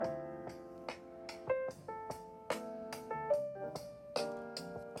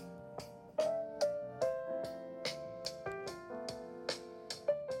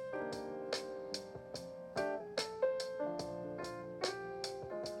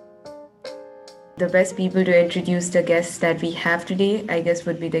the best people to introduce the guests that we have today, I guess,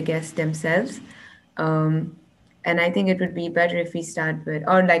 would be the guests themselves. Um, and I think it would be better if we start with,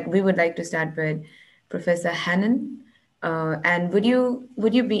 or like we would like to start with Professor Hanan. And would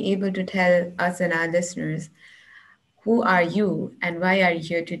you be able to tell us and our listeners who are you and why are you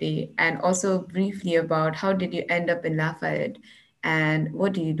here today? And also briefly about how did you end up in Lafayette and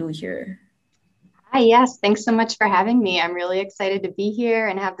what do you do here? Hi, yes. Thanks so much for having me. I'm really excited to be here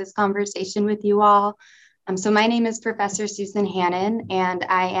and have this conversation with you all. So my name is Professor Susan Hanan, and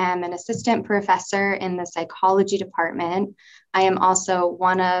I am an assistant professor in the psychology department. I am also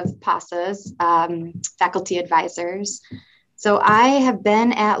one of PASA's faculty advisors. So I have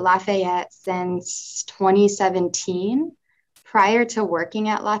been at Lafayette since 2017. Prior to working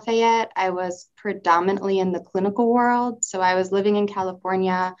at Lafayette, I was predominantly in the clinical world. So I was living in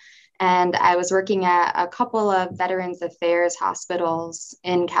California and I was working at a couple of Veterans Affairs hospitals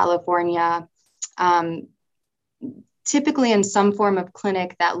in California, um, typically in some form of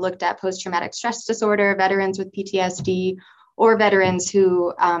clinic that looked at post-traumatic stress disorder, veterans with PTSD, or veterans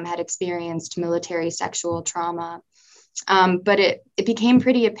who had experienced military sexual trauma. But it became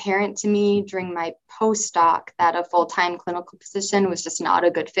pretty apparent to me during my postdoc that a full-time clinical position was just not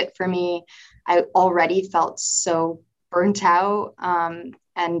a good fit for me. I already felt so burnt out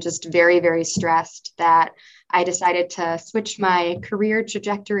and just very, very stressed that I decided to switch my career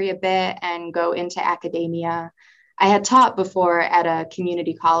trajectory a bit and go into academia. I had taught before at a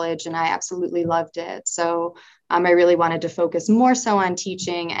community college and I absolutely loved it. So I really wanted to focus more so on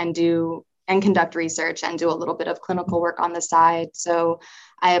teaching and conduct research and do a little bit of clinical work on the side. So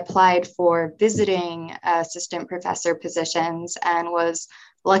I applied for visiting assistant professor positions and was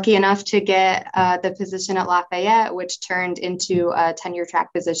lucky enough to get the position at Lafayette, which turned into a tenure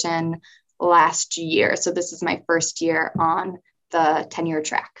track position last year. So this is my first year on the tenure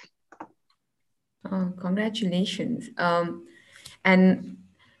track. Oh, congratulations. And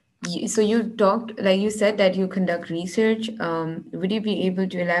so you talked, like you said, that you conduct research. Would you be able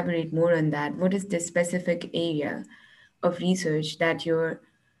to elaborate more on that? What is the specific area of research that you're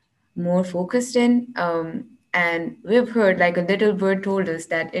more focused in? And we've heard, like a little bird told us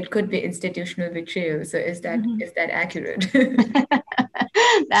that it could be institutional betrayal. So is that Mhm. is that accurate?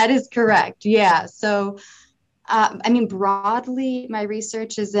 That is correct. Yeah. So, broadly, my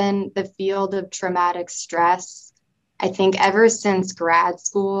research is in the field of traumatic stress. I think ever since grad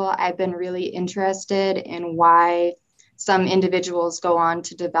school, I've been really interested in why some individuals go on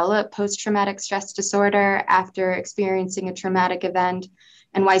to develop post traumatic stress disorder after experiencing a traumatic event,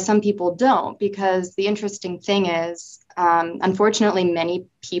 and why some people don't. Because the interesting thing is, unfortunately, many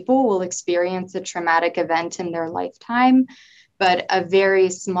people will experience a traumatic event in their lifetime, but a very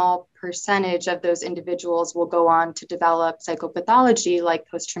small percentage of those individuals will go on to develop psychopathology like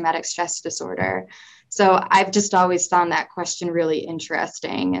post-traumatic stress disorder. So I've just always found that question really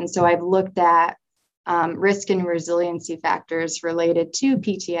interesting. And so I've looked at risk and resiliency factors related to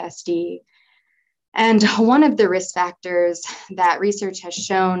PTSD. And one of the risk factors that research has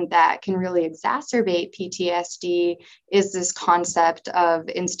shown that can really exacerbate PTSD is this concept of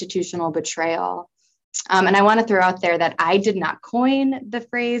institutional betrayal. And I want to throw out there that I did not coin the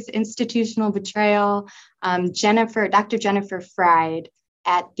phrase institutional betrayal. Dr. Jennifer Fried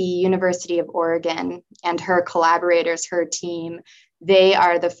at the University of Oregon and her collaborators, her team, they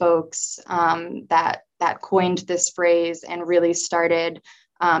are the folks that coined this phrase and really started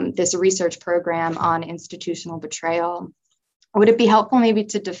this research program on institutional betrayal. Would it be helpful maybe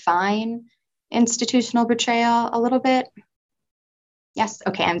to define institutional betrayal a little bit? Yes.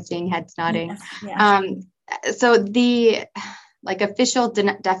 Okay. I'm seeing heads nodding. Yes, yeah. So the official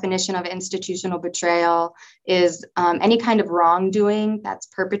definition of institutional betrayal is any kind of wrongdoing that's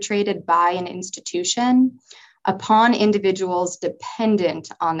perpetrated by an institution upon individuals dependent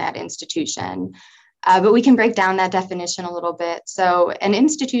on that institution. But we can break down that definition a little bit. So an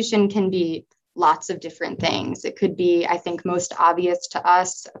institution can be lots of different things. It could be, I think, most obvious to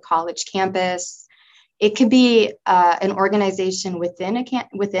us, a college campus. It could be an organization within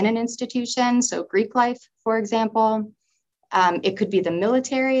an institution. So Greek life, for example. It could be the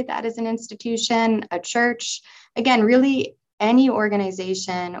military, that is an institution, a church. Again, really any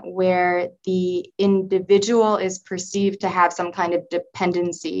organization where the individual is perceived to have some kind of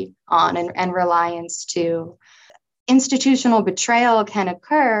dependency on and reliance to. Institutional betrayal can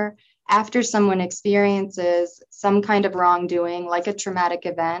occur after someone experiences some kind of wrongdoing, like a traumatic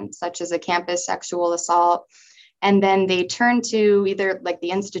event, such as a campus sexual assault, and then they turn to either like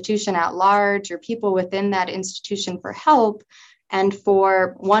the institution at large or people within that institution for help. And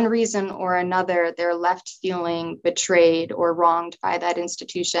for one reason or another, they're left feeling betrayed or wronged by that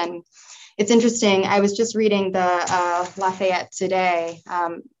institution. It's interesting. I was just reading the Lafayette today.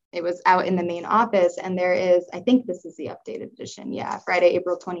 It was out in the main office, and there is, I think this is the updated edition. Yeah, Friday,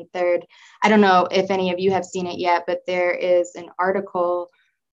 April 23rd. I don't know if any of you have seen it yet, but there is an article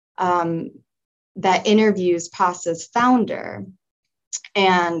that interviews PASA's founder.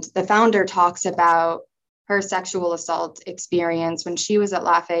 And the founder talks about her sexual assault experience when she was at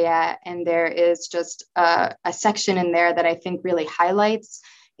Lafayette. And there is just a section in there that I think really highlights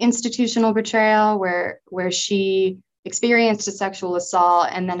institutional betrayal, where she experienced a sexual assault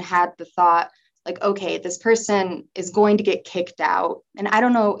and then had the thought, like, okay, this person is going to get kicked out. And I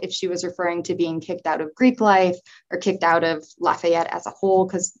don't know if she was referring to being kicked out of Greek life or kicked out of Lafayette as a whole,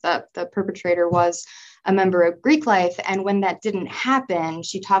 because the perpetrator was a member of Greek life. And when that didn't happen,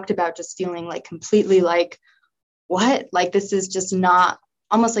 she talked about just feeling like completely like, what? Like, this is just not,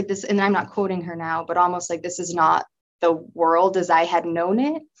 almost like this, and I'm not quoting her now, but almost like this is not the world as I had known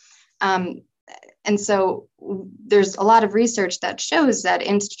it. And so there's a lot of research that shows that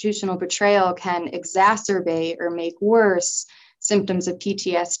institutional betrayal can exacerbate or make worse symptoms of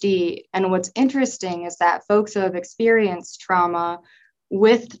PTSD. And what's interesting is that folks who have experienced trauma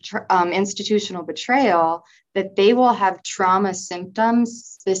with institutional betrayal, that they will have trauma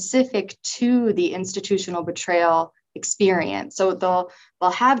symptoms specific to the institutional betrayal experience. So they'll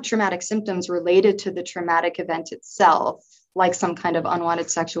have traumatic symptoms related to the traumatic event itself, like some kind of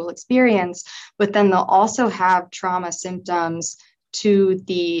unwanted sexual experience, but then they'll also have trauma symptoms to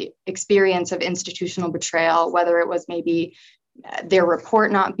the experience of institutional betrayal, whether it was maybe their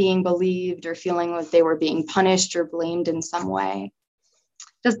report not being believed or feeling like they were being punished or blamed in some way.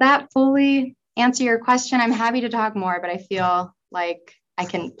 Does that fully answer your question? I'm happy to talk more, but I feel like I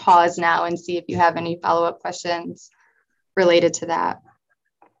can pause now and see if you have any follow-up questions related to that.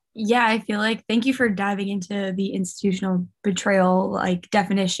 Yeah, I feel like thank you for diving into the institutional betrayal like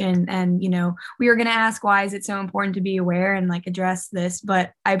definition. And, you know, we were going to ask why is it so important to be aware and like address this,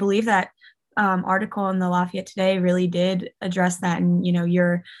 but I believe that article in the Lafayette Today really did address that. And, you know,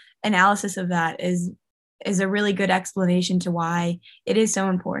 your analysis of that is a really good explanation to why it is so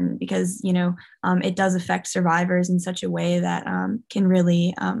important, because, you know, it does affect survivors in such a way that can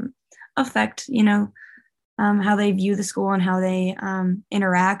really affect, you know, how they view the school and how they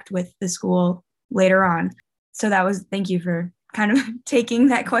interact with the school later on. So thank you for kind of taking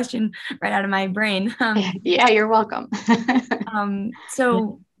that question right out of my brain. Yeah, you're welcome.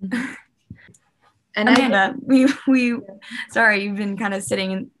 So, and Amanda, we sorry, you've been kind of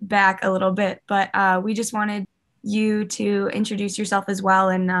sitting back a little bit, but we just wanted you to introduce yourself as well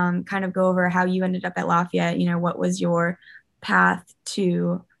and kind of go over how you ended up at Lafayette. You know, what was your path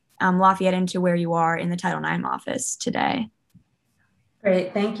to Lafayette into where you are in the Title IX office today?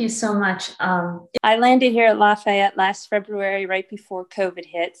 Great, thank you so much. I landed here at Lafayette last February, right before COVID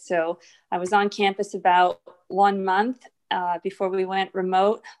hit. So I was on campus about 1 month before we went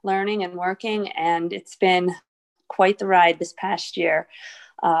remote learning and working, and it's been quite the ride this past year.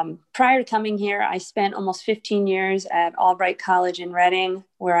 Prior to coming here, I spent almost 15 years at Albright College in Reading,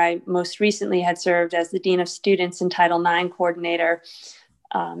 where I most recently had served as the Dean of Students and Title IX coordinator.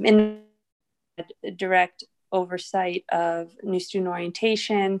 In direct oversight of new student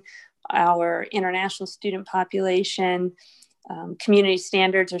orientation, our international student population, community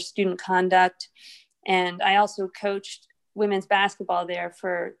standards or student conduct. And I also coached women's basketball there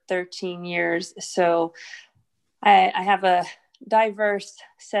for 13 years. So I have a diverse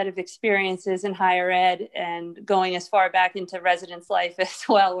set of experiences in higher ed and going as far back into residence life as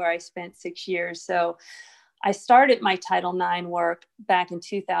well, where I spent 6 years. So I started my Title IX work back in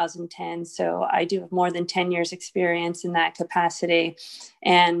 2010, so I do have more than 10 years experience in that capacity,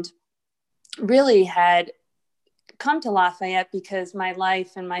 and really had come to Lafayette because my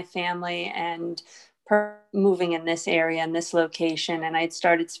life and my family and moving in this area and this location, and I'd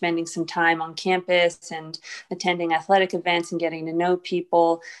started spending some time on campus and attending athletic events and getting to know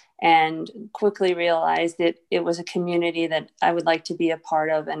people, and quickly realized that it was a community that I would like to be a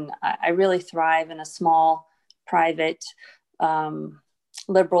part of. And I really thrive in a small, private,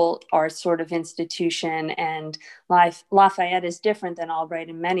 liberal arts sort of institution. And Lafayette is different than Albright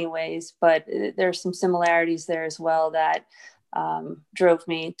in many ways, but there's some similarities there as well that drove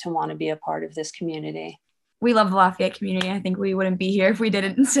me to want to be a part of this community. We love the Lafayette community. I think we wouldn't be here if we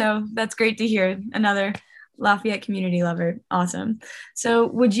didn't. So that's great to hear. Another Lafayette community lover. Awesome. So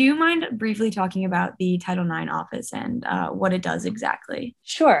would you mind briefly talking about the Title IX office and what it does exactly?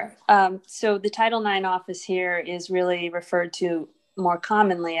 Sure. So the Title IX office here is really referred to more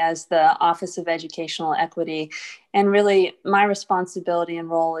commonly as the Office of Educational Equity. And really, my responsibility and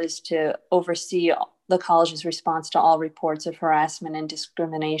role is to oversee the college's response to all reports of harassment and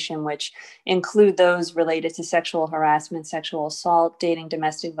discrimination, which include those related to sexual harassment, sexual assault, dating,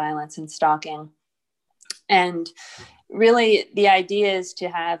 domestic violence, and stalking. And really, the idea is to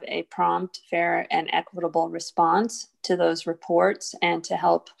have a prompt, fair, and equitable response to those reports and to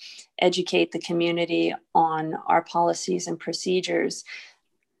help educate the community on our policies and procedures.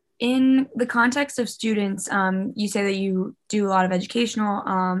 In the context of students, you say that you do a lot of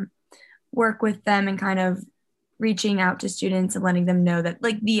educational work with them and kind of reaching out to students and letting them know that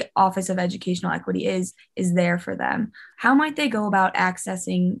like the Office of Educational Equity is there for them. How might they go about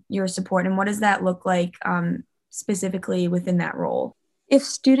accessing your support, and what does that look like specifically within that role? If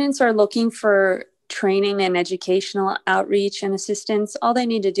students are looking for training and educational outreach and assistance, all they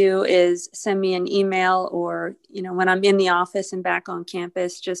need to do is send me an email, or, when I'm in the office and back on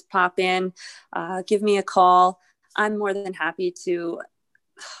campus, just pop in, give me a call. I'm more than happy to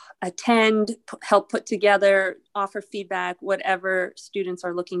attend, help put together, offer feedback, whatever students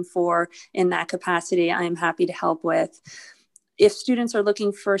are looking for in that capacity, I am happy to help with. If students are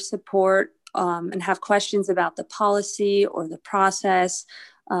looking for support and have questions about the policy or the process,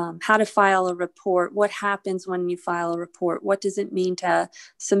 how to file a report, what happens when you file a report, what does it mean to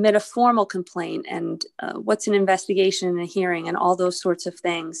submit a formal complaint, and what's an investigation and a hearing, and all those sorts of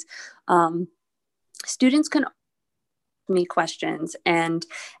things. Students can ask me questions, and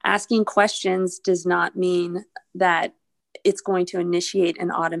asking questions does not mean that it's going to initiate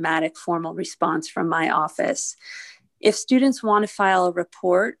an automatic formal response from my office. If students want to file a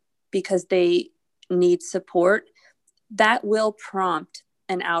report because they need support, that will prompt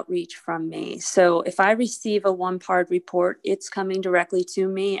an outreach from me. So if I receive a one-part report, it's coming directly to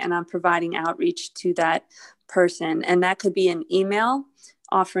me, and I'm providing outreach to that person. And that could be an email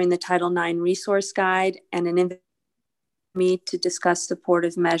offering the Title IX resource guide and an invitation me to discuss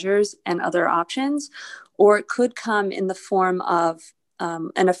supportive measures and other options, or it could come in the form of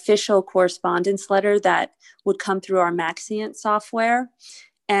an official correspondence letter that would come through our Maxient software.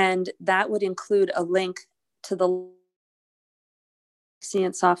 And that would include a link to the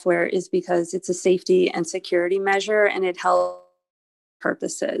Maxient software, is because it's a safety and security measure, and it helps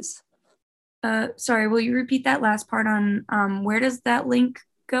purposes. Sorry, will you repeat that last part on where does that link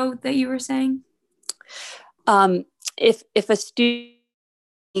go that you were saying? If a student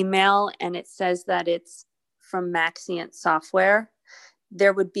email and it says that it's from Maxient software,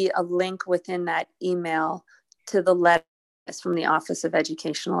 there would be a link within that email to the letter from the Office of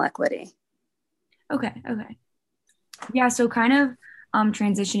Educational Equity. Okay. Yeah, so kind of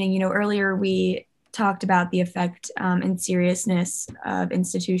transitioning, earlier we talked about the effect and seriousness of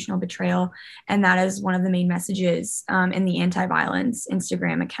institutional betrayal, and that is one of the main messages in the anti-violence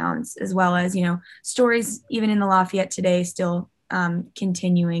Instagram accounts, as well as, stories even in the Lafayette today still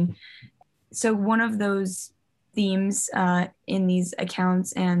continuing. So one of those themes in these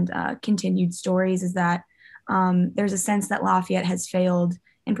accounts and continued stories is that there's a sense that Lafayette has failed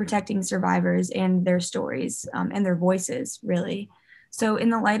in protecting survivors and their stories and their voices, really. So in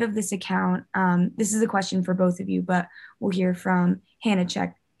the light of this account, this is a question for both of you, but we'll hear from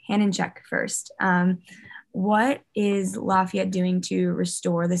Hanincik first. What is Lafayette doing to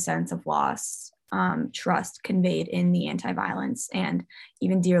restore the sense of loss, trust conveyed in the anti-violence and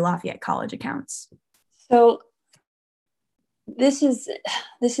even Dear Lafayette College accounts? So this is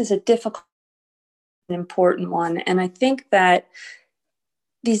a difficult and important one. And I think that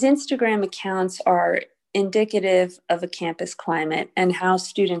these Instagram accounts are indicative of a campus climate and how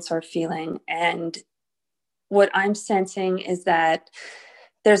students are feeling. And what I'm sensing is that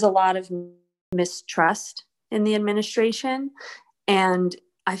there's a lot of mistrust in the administration, and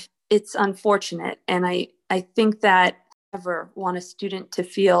it's unfortunate. And I think that I never want a student to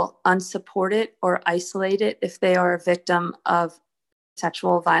feel unsupported or isolated if they are a victim of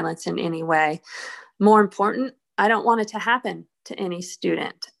sexual violence in any way. More important, I don't want it to happen to any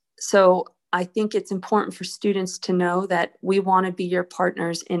student. So I think it's important for students to know that we want to be your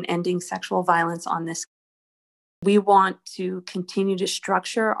partners in ending sexual violence on this. We want to continue to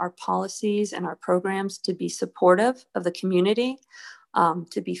structure our policies and our programs to be supportive of the community,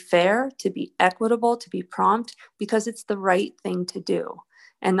 to be fair, to be equitable, to be prompt, because it's the right thing to do,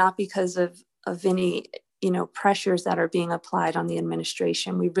 and not because of any pressures that are being applied on the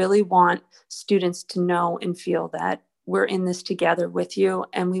administration. We really want students to know and feel that we're in this together with you,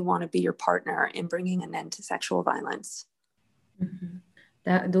 and we want to be your partner in bringing an end to sexual violence.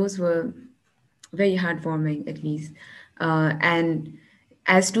 Mm-hmm. Those were very heartwarming, at least. And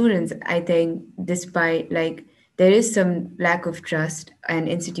as students, I think despite there is some lack of trust and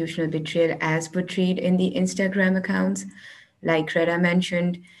institutional betrayal as portrayed in the Instagram accounts, like Reda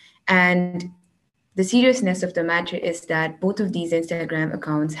mentioned. And the seriousness of the matter is that both of these Instagram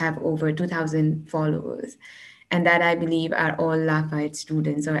accounts have over 2,000 followers, and that I believe are all Lafayette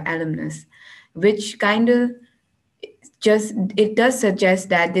students or alumnus, which kind of just it does suggest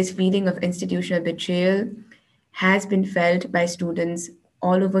that this feeling of institutional betrayal has been felt by students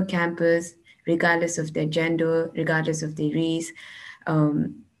all over campus, regardless of their gender, regardless of their race,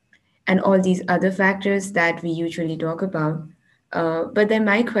 um, and all these other factors that we usually talk about. But then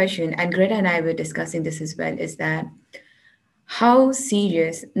my question, and Greta and I were discussing this as well, is that how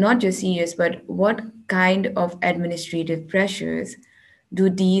serious, not just serious, but what kind of administrative pressures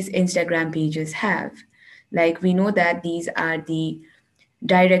do these Instagram pages have? Like, we know that these are the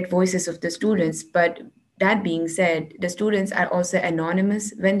direct voices of the students, but that being said, the students are also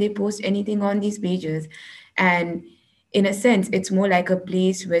anonymous when they post anything on these pages. And in a sense, it's more like a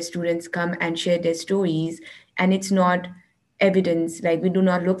place where students come and share their stories, and it's not evidence, like we do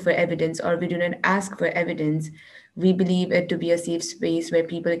not look for evidence or we do not ask for evidence. We believe it to be a safe space where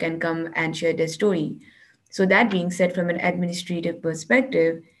people can come and share their story. So, that being said, from an administrative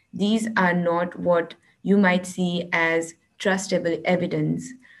perspective, these are not what you might see as trustable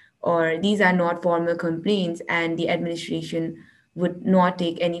evidence, or these are not formal complaints, and the administration would not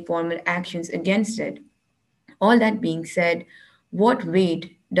take any formal actions against it. All that being said, what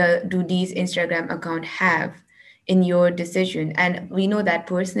weight do these Instagram accounts have in your decision? And we know that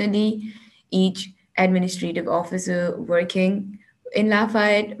personally, each administrative officer working in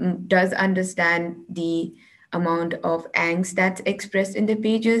Lafayette does understand the amount of angst that's expressed in the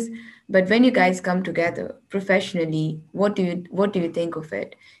pages. But when you guys come together professionally, what do you think of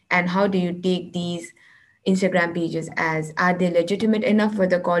it? And how do you take these Instagram pages as, are they legitimate enough for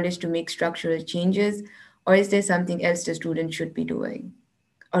the college to make structural changes, or is there something else the student should be doing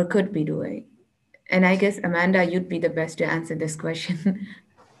or could be doing? And I guess, Amanda, you'd be the best to answer this question.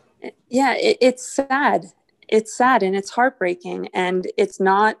 Yeah, it's sad. It's sad and it's heartbreaking. And it's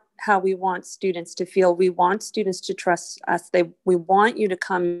not how we want students to feel. We want students to trust us. We want you to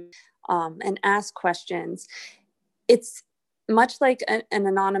come and ask questions. It's much like an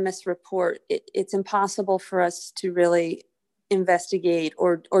anonymous report. It's impossible for us to really investigate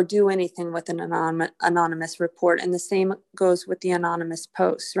or do anything with an anonymous report. And the same goes with the anonymous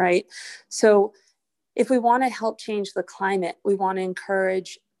posts, right? So if we want to help change the climate, we want to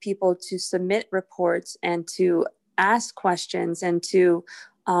encourage people to submit reports and to ask questions and to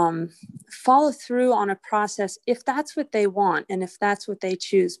follow through on a process if that's what they want and if that's what they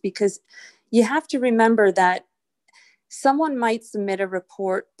choose. Because you have to remember that someone might submit a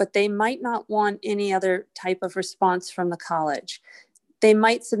report, but they might not want any other type of response from the college. They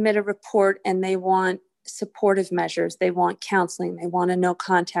might submit a report and they want supportive measures. They want counseling. They want a no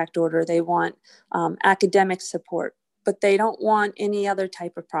contact order. They want academic support, but they don't want any other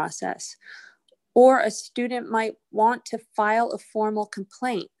type of process. Or a student might want to file a formal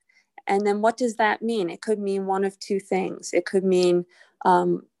complaint. And then what does that mean? It could mean one of two things. It could mean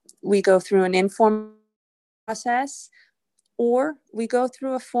we go through an informal process, or we go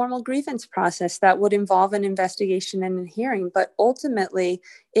through a formal grievance process that would involve an investigation and a hearing. But ultimately,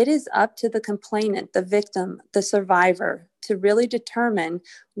 it is up to the complainant, the victim, the survivor, to really determine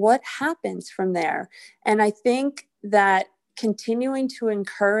what happens from there. And I think that continuing to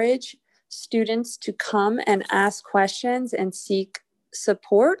encourage students to come and ask questions and seek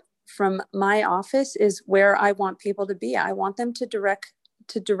support from my office is where I want people to be. I want them to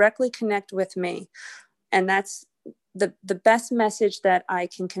directly connect with me. And that's the best message that I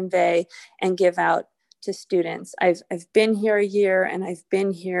can convey and give out to students. I've been here a year, and I've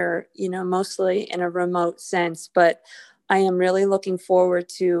been here, mostly in a remote sense, but I am really looking forward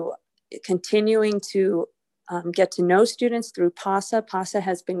to continuing to get to know students through PASA. PASA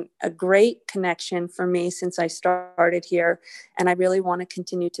has been a great connection for me since I started here, and I really want to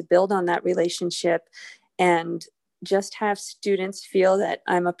continue to build on that relationship and just have students feel that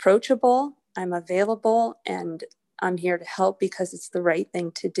I'm approachable, I'm available, and I'm here to help because it's the right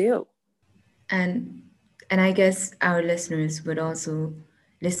thing to do. And I guess our listeners would also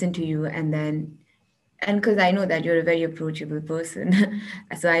listen to you, and because I know that you're a very approachable person,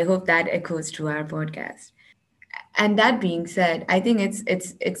 so I hope that echoes to our podcast. And that being said, I think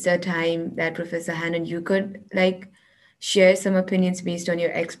it's a time that Professor Hanan, you could share some opinions based on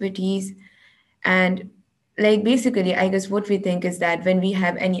your expertise. And basically, I guess what we think is that when we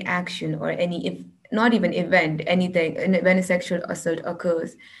have any action or any, if not even event, anything, when a sexual assault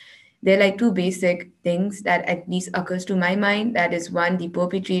occurs, there are two basic things that at least occurs to my mind. That is, one, the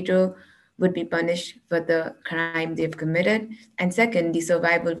perpetrator would be punished for the crime they've committed. And second, the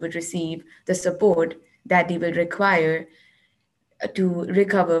survivor would receive the support that they will require to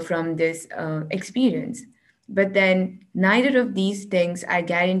recover from this experience. But then, neither of these things are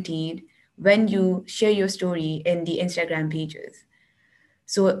guaranteed when you share your story in the Instagram pages.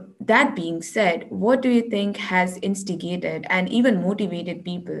 So, that being said, what do you think has instigated and even motivated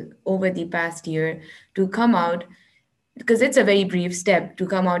people over the past year to come out? Because it's a very brief step to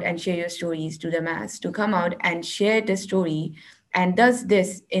come out and share your stories to the mass, to come out and share the story. And does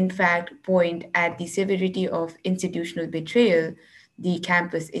this, in fact, point at the severity of institutional betrayal the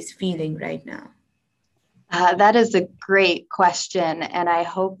campus is feeling right now? That is a great question, and I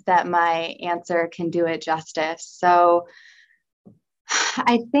hope that my answer can do it justice. So,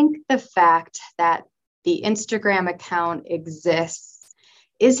 I think the fact that the Instagram account exists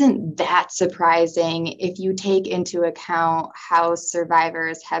isn't that surprising if you take into account how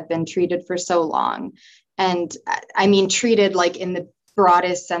survivors have been treated for so long. And I mean, treated like in the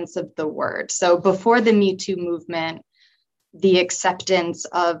broadest sense of the word. So before the Me Too movement, the acceptance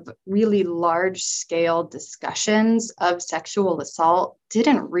of really large scale discussions of sexual assault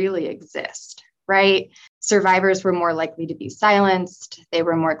didn't really exist, right? Survivors were more likely to be silenced. They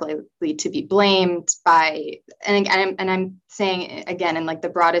were more likely to be blamed by, and I'm saying again, in like the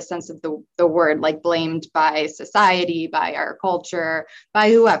broadest sense of the word, like blamed by society, by our culture,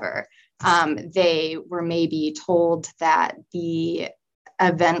 by whoever. They were maybe told that the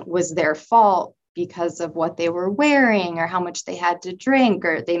event was their fault because of what they were wearing or how much they had to drink,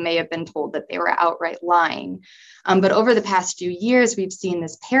 or they may have been told that they were outright lying. But over the past few years, we've seen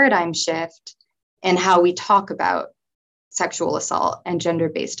this paradigm shift in how we talk about sexual assault and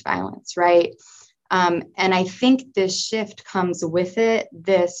gender-based violence, right? And I think this shift comes with it,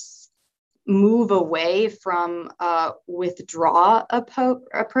 this move away from a withdraw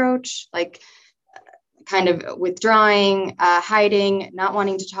approach, like kind of withdrawing, hiding, not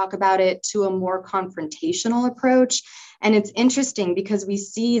wanting to talk about it, to a more confrontational approach. And it's interesting because we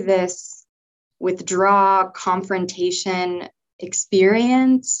see this withdraw, confrontation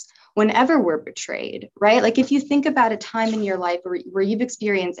experience whenever we're betrayed, right? Like if you think about a time in your life where you've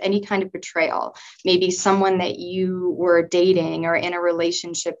experienced any kind of betrayal, maybe someone that you were dating or in a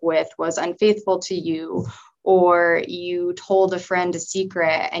relationship with was unfaithful to you, or you told a friend a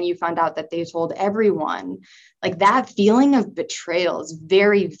secret and you found out that they told everyone, like that feeling of betrayal is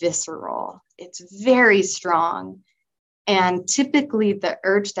very visceral. It's very strong. And typically the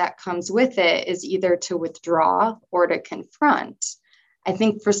urge that comes with it is either to withdraw or to confront. I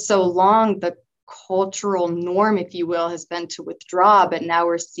think for so long, the cultural norm, if you will, has been to withdraw, but now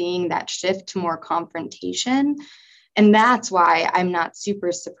we're seeing that shift to more confrontation. And that's why I'm not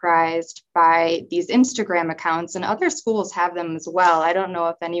super surprised by these Instagram accounts, and other schools have them as well. I don't know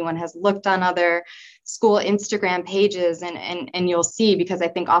if anyone has looked on other school Instagram pages, and you'll see, because I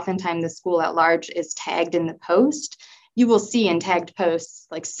think oftentimes the school at large is tagged in the post. You will see in tagged posts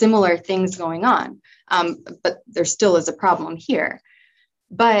like similar things going on, but there still is a problem here.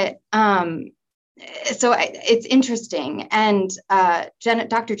 But so it's interesting. And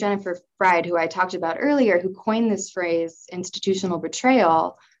Dr. Jennifer Fried, who I talked about earlier, who coined this phrase, institutional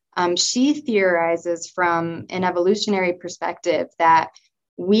betrayal, she theorizes from an evolutionary perspective that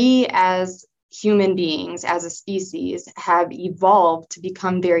we as human beings, as a species, have evolved to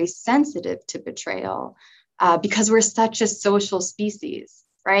become very sensitive to betrayal because we're such a social species,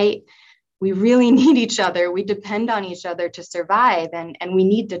 right? We really need each other. We depend on each other to survive, and we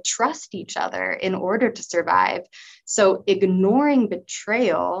need to trust each other in order to survive. So ignoring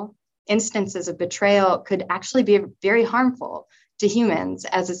betrayal, instances of betrayal, could actually be very harmful to humans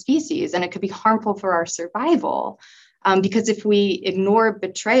as a species, and it could be harmful for our survival. Because if we ignore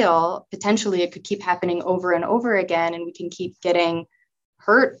betrayal, potentially it could keep happening over and over again, and we can keep getting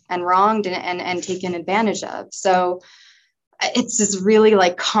hurt and wronged and taken advantage of. So it's this really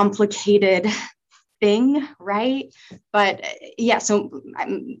like complicated thing, right? But yeah, so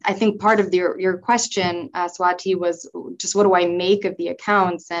I think part of your question, Swati, was just what do I make of the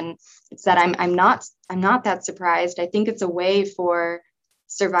accounts? And it's that I'm not that surprised. I think it's a way for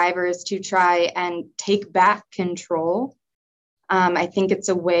survivors to try and take back control. I think it's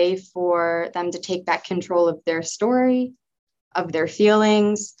a way for them to take back control of their story, of their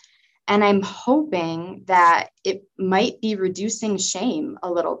feelings. And I'm hoping that it might be reducing shame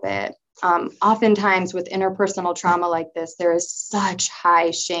a little bit. Oftentimes with interpersonal trauma like this, there is such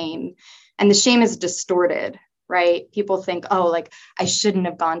high shame, and the shame is distorted, right? People think, oh, like I shouldn't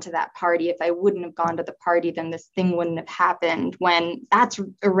have gone to that party. If I wouldn't have gone to the party, then this thing wouldn't have happened, when that's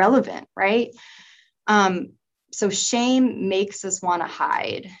irrelevant, right? So shame makes us want to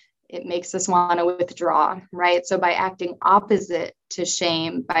hide. it makes us want to withdraw, right? So by acting opposite to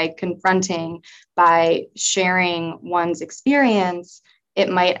shame, by confronting, by sharing one's experience, it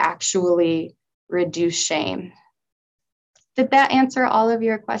might actually reduce shame. Did that answer all of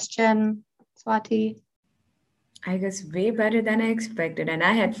your question, Swati? I guess way better than I expected, and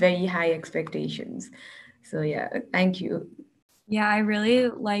I had very high expectations. So yeah, thank you. Yeah, I really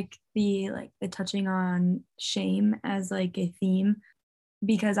like the touching on shame as like a theme,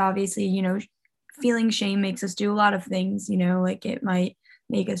 because obviously, feeling shame makes us do a lot of things, like it might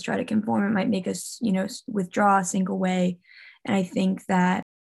make us try to conform, it might make us, withdraw, sink away. And I think that,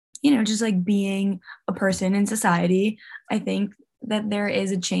 just like being a person in society, I think that there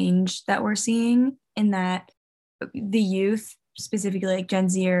is a change that we're seeing in that the youth, specifically like Gen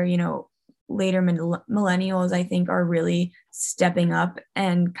Z or, later millennials, I think are really stepping up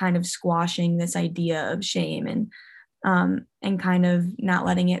and kind of squashing this idea of shame and kind of not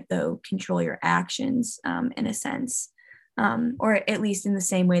letting it though control your actions in a sense, or at least in the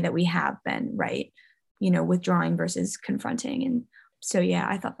same way that we have been, right? Withdrawing versus confronting. And so, yeah,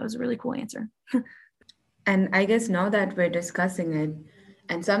 I thought that was a really cool answer. And I guess now that we're discussing it,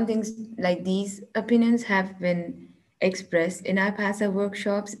 and some things like these opinions have been expressed in our PASA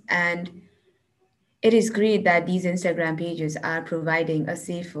workshops, and it is great that these Instagram pages are providing a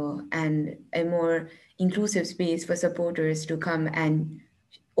safer and a more inclusive space for supporters to come and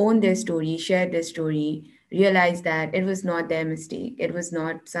own their story, share their story, realize that it was not their mistake. It was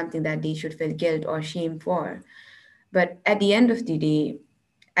not something that they should feel guilt or shame for. But at the end of the day,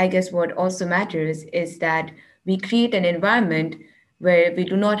 I guess what also matters is that we create an environment where we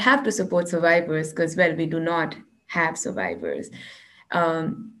do not have to support survivors because, well, we do not have survivors.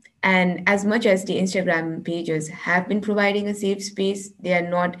 Um, and as much as the Instagram pages have been providing a safe space, they are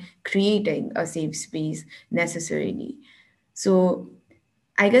not creating a safe space necessarily. So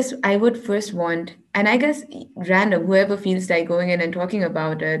I guess I would first want, and I guess random, whoever feels like going in and talking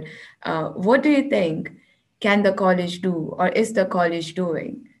about it, what do you think can the college do or is the college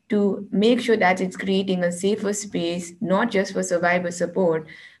doing to make sure that it's creating a safer space, not just for survivor support,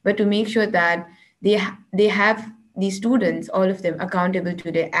 but to make sure that they have the students, all of them, accountable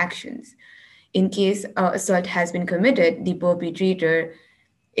to their actions. In case assault has been committed, the perpetrator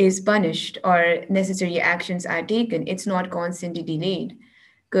is punished or necessary actions are taken. It's not constantly delayed.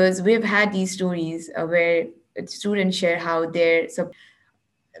 Because we've had these stories where students share how they're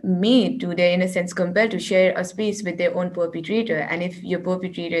made to, they're in a sense compelled to share a space with their own perpetrator. And if your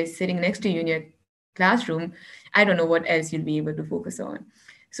perpetrator is sitting next to you in your classroom, I don't know what else you'll be able to focus on.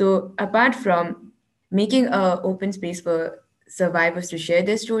 So apart from making a open space for survivors to share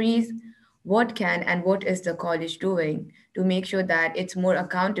their stories, what can and what is the college doing to make sure that it's more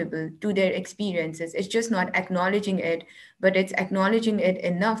accountable to their experiences? It's just not acknowledging it, but it's acknowledging it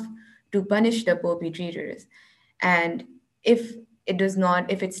enough to punish the perpetrators. And if it does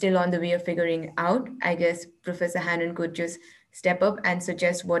not, if it's still on the way of figuring out, I guess Professor Hanan could just step up and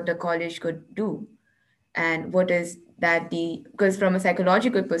suggest what the college could do. And what is that because from a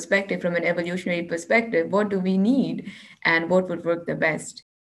psychological perspective, from an evolutionary perspective, what do we need and what would work the best?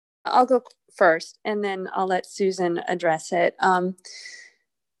 I'll go first and then I'll let Susan address it. I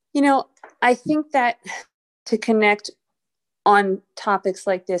think that to connect on topics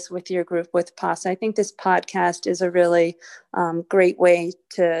like this with your group, with PASA, I think this podcast is a really great way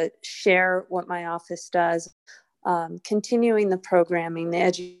to share what my office does, continuing the programming, the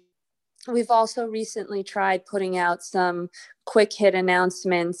education. We've also recently tried putting out some quick hit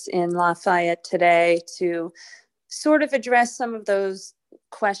announcements in Lafayette today to sort of address some of those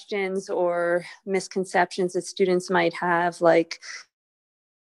questions or misconceptions that students might have, like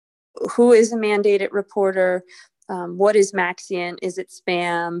who is a mandated reporter? What is Maxient? Is it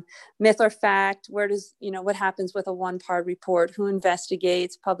spam? Myth or fact? Where does, what happens with a one-part report? Who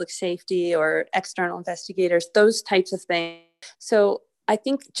investigates? Public safety or external investigators? Those types of things. So I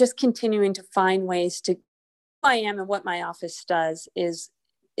think just continuing to find ways to who I am and what my office does is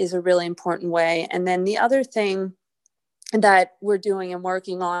a really important way. And then the other thing that we're doing and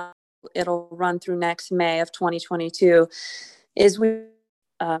working on, it'll run through next May of 2022, is we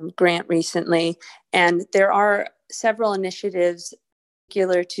grant recently, and there are several initiatives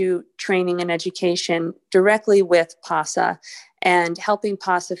particular to training and education directly with PASA and helping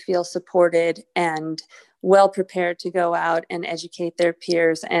PASA feel supported and well prepared to go out and educate their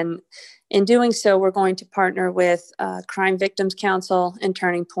peers. And in doing so, we're going to partner with Crime Victims Council and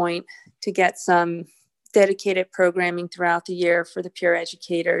Turning Point to get some dedicated programming throughout the year for the peer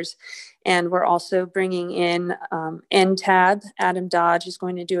educators. And we're also bringing in NTAB. Adam Dodge is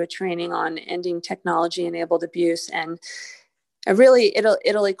going to do a training on ending technology-enabled abuse. And really,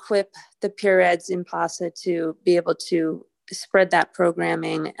 it'll equip the peer eds in PASA to be able to spread that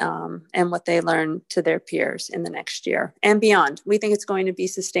programming and what they learn to their peers in the next year and beyond. We think it's going to be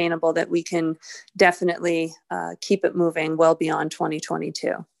sustainable, that we can definitely keep it moving well beyond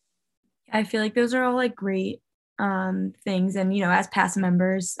 2022. I feel like those are all like great things. And, as PASA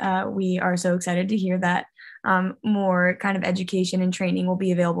members, we are so excited to hear that more kind of education and training will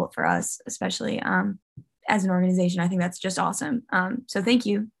be available for us, especially as an organization. I think that's just awesome. So thank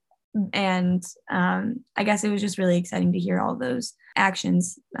you. And I guess it was just really exciting to hear all those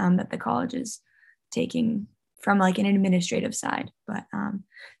actions that the college is taking from like an administrative side. But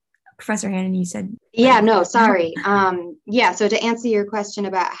Professor Hanan, you said. Yeah, no, sorry. So to answer your question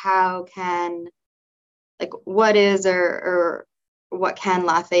about how can, like, what is or what can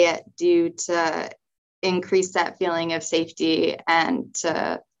Lafayette do to increase that feeling of safety and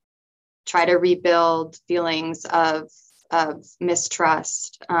to try to rebuild feelings of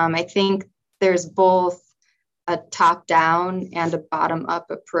mistrust. I think there's both a top-down and a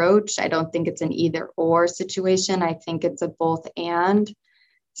bottom-up approach. I don't think it's an either-or situation. I think it's a both and.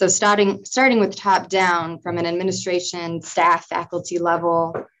 So starting with top-down from an administration, staff, faculty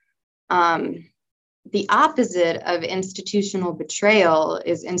level, the opposite of institutional betrayal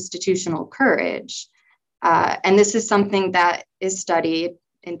is institutional courage. And this is something that is studied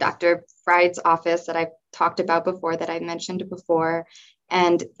in Dr. Fried's office that I've talked about before, that I mentioned before.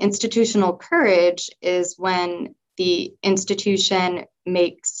 And institutional courage is when the institution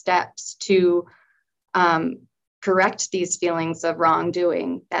makes steps to correct these feelings of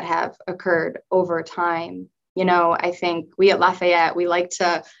wrongdoing that have occurred over time. I think we at Lafayette, we like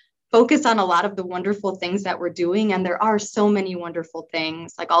to focus on a lot of the wonderful things that we're doing. And there are so many wonderful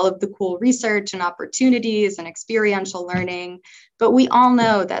things, like all of the cool research and opportunities and experiential learning. But we all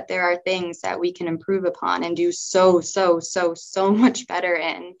know that there are things that we can improve upon and do so much better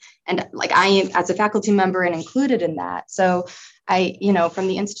in. And like I am as a faculty member and included in that. So from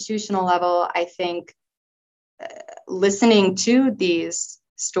the institutional level, I think listening to these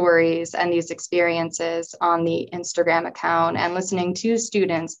stories and these experiences on the Instagram account and listening to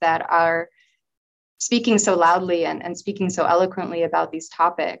students that are speaking so loudly and speaking so eloquently about these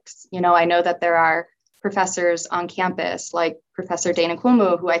topics. I know that there are professors on campus like Professor Dana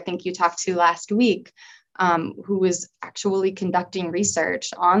Cuomo, who I think you talked to last week, who was actually conducting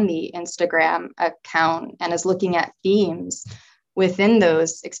research on the Instagram account and is looking at themes within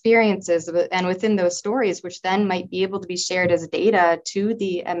those experiences and within those stories, which then might be able to be shared as data to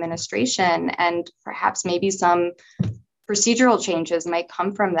the administration, and perhaps maybe some procedural changes might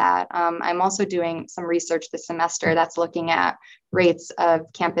come from that. I'm also doing some research this semester that's looking at rates of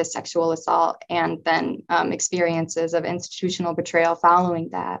campus sexual assault and then experiences of institutional betrayal following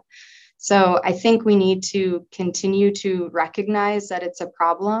that. So I think we need to continue to recognize that it's a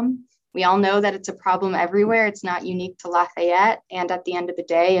problem. We all know that it's a problem everywhere. It's not unique to Lafayette. And at the end of the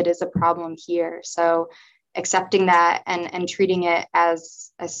day, it is a problem here. So accepting that and treating it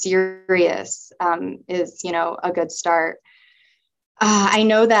as a serious is, a good start. I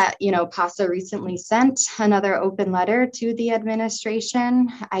know that, PASA recently sent another open letter to the administration.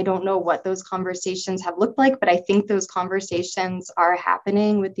 I don't know what those conversations have looked like, but I think those conversations are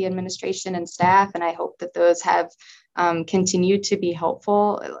happening with the administration and staff. And I hope that those have continued to be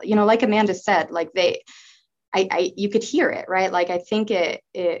helpful. Like Amanda said, like you could hear it, right? Like, I think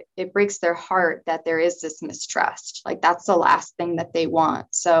it breaks their heart that there is this mistrust. Like, that's the last thing that they want.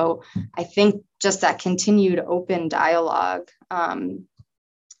 So I think just that continued open dialogue,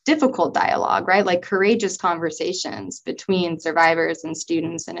 difficult dialogue, right? Like courageous conversations between survivors and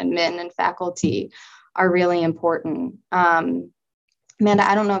students and admin and faculty are really important. Amanda,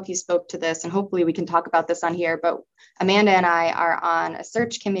 I don't know if you spoke to this, and hopefully we can talk about this on here, but Amanda and I are on a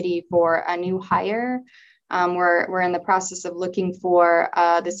search committee for a new hire. We're in the process of looking for,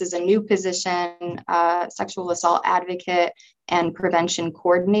 this is a new position, sexual assault advocate and prevention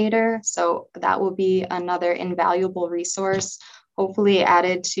coordinator. So that will be another invaluable resource, hopefully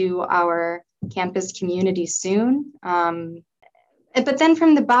added to our campus community soon. But then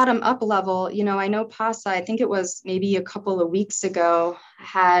from the bottom up level, I know PASA, I think it was maybe a couple of weeks ago,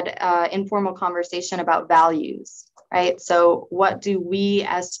 had an informal conversation about values, right? So what do we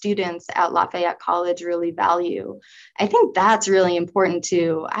as students at Lafayette College really value? I think that's really important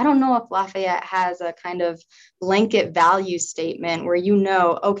too. I don't know if Lafayette has a kind of blanket value statement where,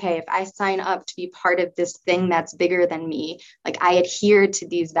 okay, if I sign up to be part of this thing that's bigger than me, like I adhere to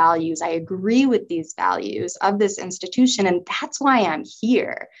these values, I agree with these values of this institution. And that's why I'm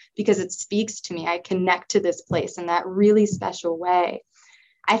here, because it speaks to me. I connect to this place in that really special way.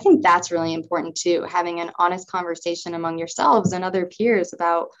 I think that's really important too, having an honest conversation among yourselves and other peers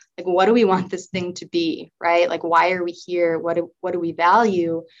about like, what do we want this thing to be, right? Like, why are we here? What do we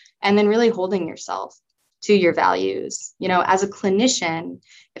value? And then really holding yourself to your values. You know, as a clinician,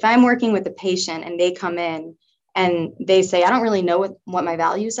 if I'm working with a patient and they come in and they say, I don't really know what my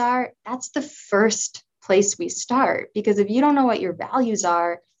values are, that's the first place we start. Because if you don't know what your values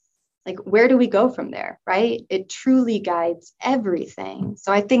are, like, where do we go from there, right? It truly guides everything.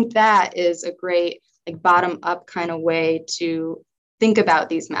 So I think that is a great, like, bottom up kind of way to think about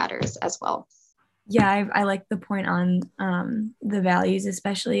these matters as well. Yeah, I like the point on the values,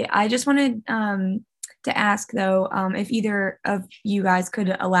 especially. I just wanted to ask, though, if either of you guys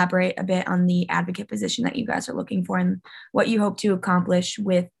could elaborate a bit on the advocate position that you guys are looking for and what you hope to accomplish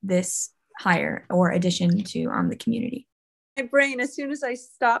with this hire or addition to the community. My brain, as soon as I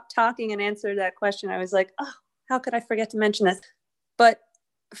stopped talking and answered that question, I was like, oh, how could I forget to mention this? But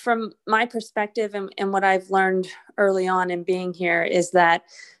from my perspective and what I've learned early on in being here is that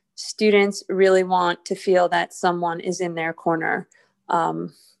students really want to feel that someone is in their corner.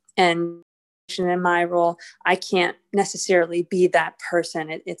 And in my role, I can't necessarily be that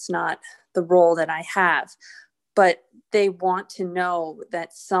person. It's not the role that I have. But they want to know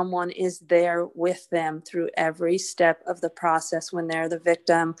that someone is there with them through every step of the process when they're the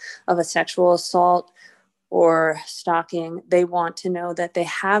victim of a sexual assault or stalking. They want to know that they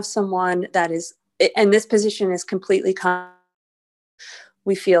have someone that is, and this position is completely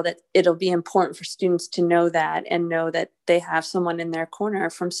we feel that it'll be important for students to know that and know that they have someone in their corner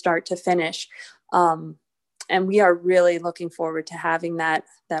from start to finish. And we are really looking forward to having that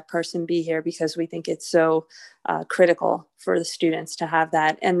person be here because we think it's so critical for the students to have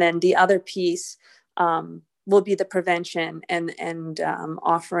that. And then the other piece will be the prevention and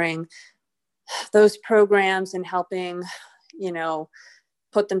offering those programs and helping,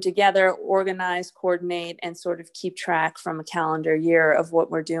 put them together, organize, coordinate, and sort of keep track from a calendar year of what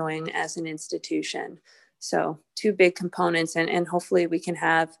we're doing as an institution. So 2 big components, and hopefully we can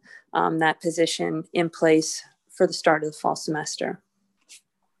have that position in place for the start of the fall semester.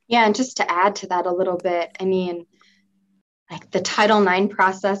 Yeah, and just to add to that a little bit, I mean, like, the Title IX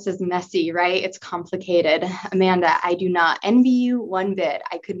process is messy, right? It's complicated. Amanda, I do not envy you one bit.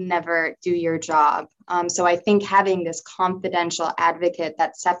 I could never do your job. So I think having this confidential advocate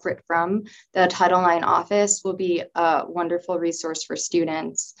that's separate from the Title IX office will be a wonderful resource for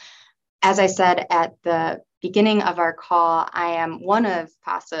students. As I said at the beginning of our call, I am one of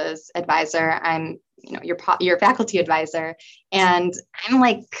PASA's advisor. I'm your faculty advisor, and I'm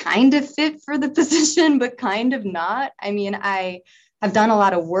like kind of fit for the position, but kind of not. I mean, I have done a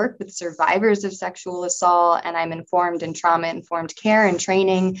lot of work with survivors of sexual assault, and I'm informed in trauma-informed care and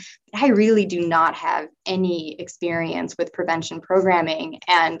training. But I really do not have any experience with prevention programming.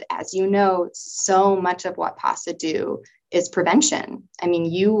 And as you know, so much of what PASA do is prevention. I mean,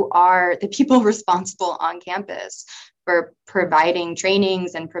 you are the people responsible on campus for providing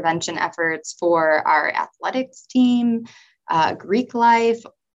trainings and prevention efforts for our athletics team, Greek life,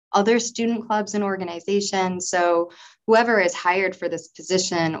 other student clubs and organizations. So whoever is hired for this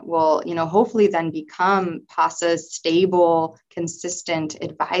position will, hopefully then become PASA's stable, consistent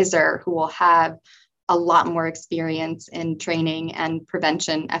advisor who will have a lot more experience in training and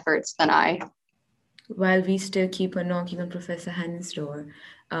prevention efforts than I. While we still keep on knocking on Professor Hanan's door.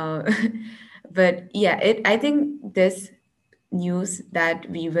 But yeah, I think this news that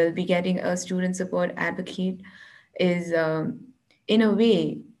we will be getting a student support advocate is, in a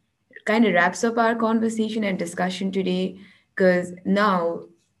way, kind of wraps up our conversation and discussion today, because now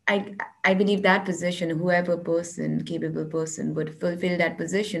I believe that position, whoever person, capable person would fulfill that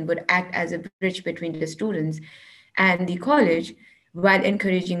position, would act as a bridge between the students and the college while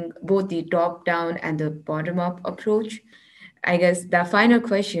encouraging both the top down and the bottom up approach. I guess the final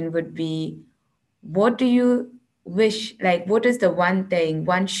question would be, what do you wish, like, what is the one thing,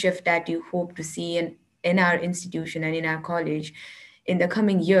 one shift that you hope to see in our institution and in our college in the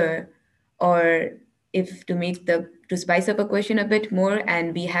coming year? Or if to spice up a question a bit more,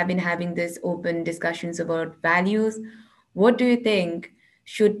 and we have been having this open discussions about values, what do you think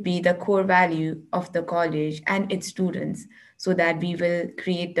should be the core value of the college and its students so that we will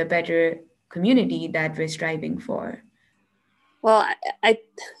create the better community that we're striving for? Well,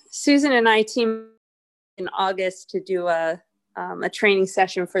 Susan and I teamed in August to do a training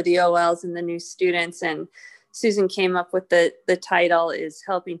session for the OLs and the new students, and Susan came up with the title is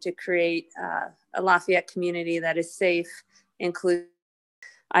helping to create a Lafayette community that is safe, inclusive.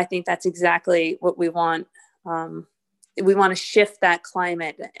 I think that's exactly what we want. We want to shift that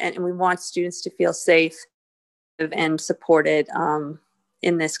climate, and we want students to feel safe and supported.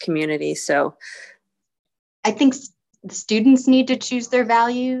 in this community. So I think the students need to choose their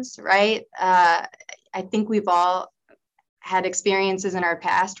values, right? I think we've all had experiences in our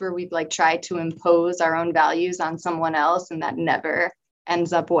past where we've like tried to impose our own values on someone else, and that never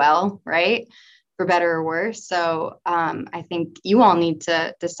ends up well, right? For better or worse. So I think you all need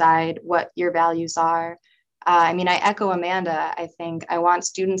to decide what your values are. I mean, I echo Amanda. I think I want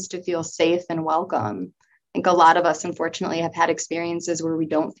students to feel safe and welcome. I think a lot of us, unfortunately, have had experiences where we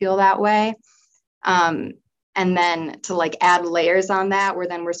don't feel that way. And then to like add layers on that, where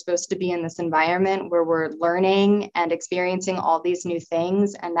then we're supposed to be in this environment where we're learning and experiencing all these new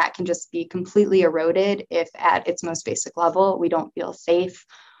things. And that can just be completely eroded if at its most basic level, we don't feel safe,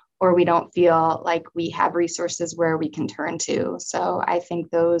 or we don't feel like we have resources where we can turn to. So I think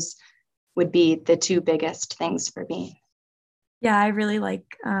those would be the two biggest things for me. Yeah, I really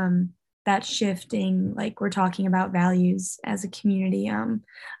like that shifting, like we're talking about values as a community.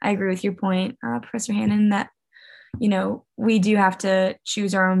 I agree with your point, Professor Hanan, that, you know, we do have to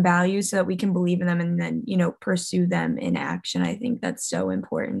choose our own values so that we can believe in them and then, you know, pursue them in action. I think that's so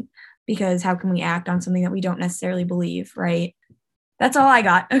important, because how can we act on something that we don't necessarily believe, right? That's all I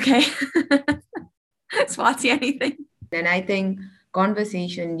got. Okay. Swati, anything? And I think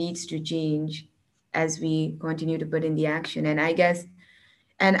conversation needs to change as we continue to put in the action. And I guess,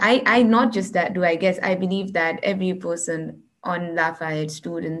 and I not just that, do I guess, I believe that every person on Lafayette,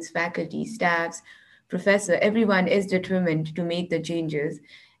 students, faculty, staffs, professor, everyone is determined to make the changes.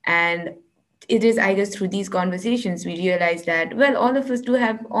 And it is, I guess, through these conversations, we realize that, well, all of us do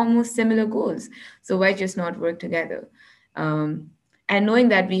have almost similar goals. So why just not work together? Um, and knowing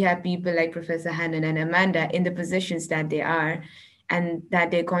that we have people like Professor Hanan and Amanda in the positions that they are, and that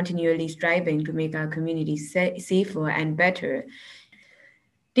they're continually striving to make our community safer and better,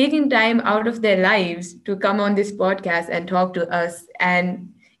 taking time out of their lives to come on this podcast and talk to us.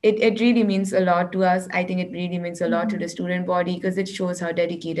 And it really means a lot to us. I think it really means a lot to the student body, because it shows how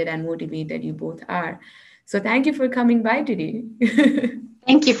dedicated and motivated you both are. So thank you for coming by today.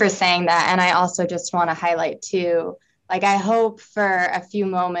 Thank you for saying that. And I also just want to highlight too, like I hope for a few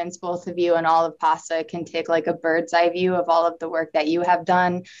moments, both of you and all of PASA can take like a bird's eye view of all of the work that you have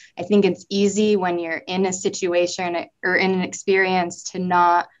done. I think it's easy when you're in a situation or in an experience to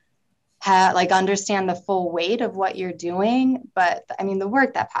not like understand the full weight of what you're doing. But I mean, the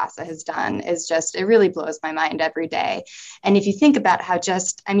work that PASA has done is just, it really blows my mind every day. And if you think about how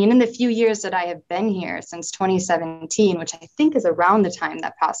just, I mean, in the few years that I have been here since 2017, which I think is around the time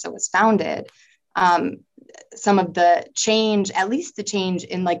that PASA was founded, some of the change, at least the change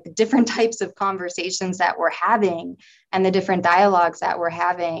in like the different types of conversations that we're having and the different dialogues that we're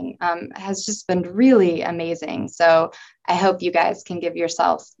having has just been really amazing. So I hope you guys can give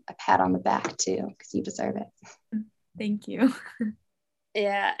yourself a pat on the back too, because you deserve it. Thank you.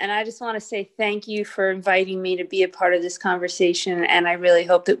 Yeah, and I just want to say thank you for inviting me to be a part of this conversation. And I really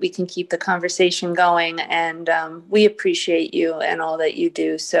hope that we can keep the conversation going. And we appreciate you and all that you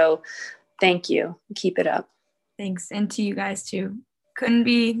do. So thank you. Keep it up. Thanks. And to you guys too. Couldn't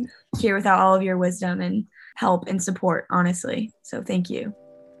be here without all of your wisdom and help and support, honestly. So thank you.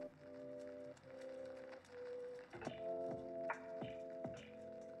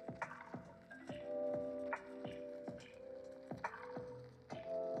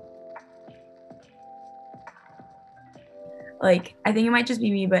 Like, I think it might just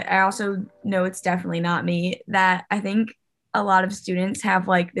be me, but I also know it's definitely not me, that I think a lot of students have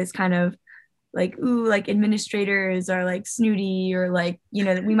like this kind of like, ooh, like administrators are like snooty, or like, you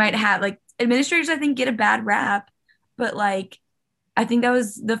know, we might have like administrators, I think, get a bad rap, but like, I think that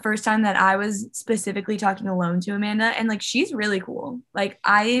was the first time that I was specifically talking alone to Amanda, and like, she's really cool. Like,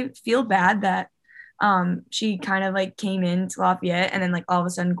 I feel bad that she kind of like came into Lafayette and then like all of a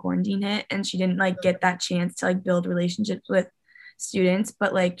sudden quarantine hit and she didn't like get that chance to like build relationships with students,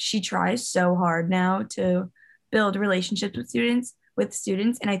 but like she tries so hard now to build relationships with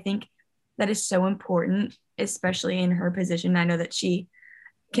students, and I think that is so important, especially in her position. I know that she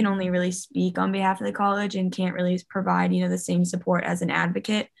can only really speak on behalf of the college and can't really provide, you know, the same support as an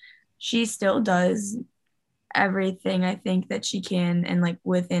advocate. She still does everything I think that she can and like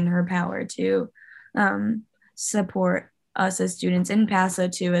within her power to support us as students, and PASA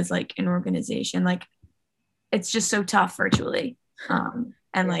too as like an organization. Like, it's just so tough virtually,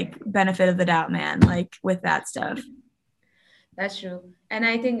 and like benefit of the doubt, man, like with that stuff. That's true. And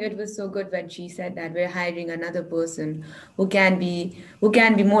I think it was so good when she said that we're hiring another person who can be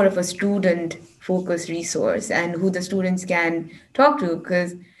more of a student focused resource and who the students can talk to.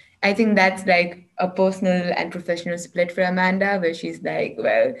 Because I think that's like a personal and professional split for Amanda, where she's like,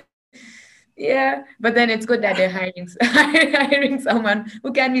 well, Yeah, but then it's good that they're hiring someone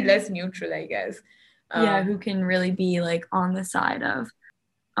who can be less neutral, I guess. Yeah, who can really be like on the side of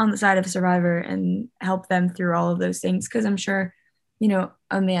survivor and help them through all of those things. Because I'm sure,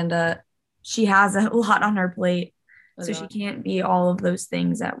 Amanda, she has a lot on her plate, so she can't be all of those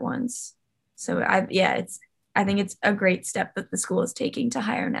things at once. So I think it's a great step that the school is taking to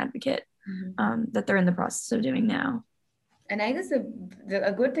hire an advocate, that they're in the process of doing now. And I guess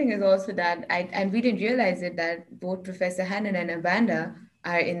a good thing is also that and we didn't realize it, that both Professor Hanan and Amanda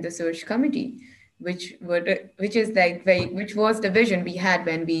are in the search committee, which is like which was the vision we had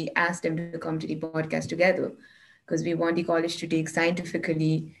when we asked them to come to the podcast together, because we want the college to take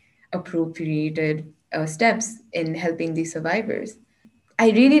scientifically appropriated steps in helping the survivors. I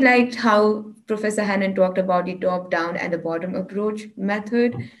really liked how Professor Hannon talked about the top down and the bottom approach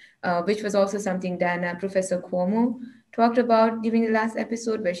method, which was also something Professor Cuomo talked about during the last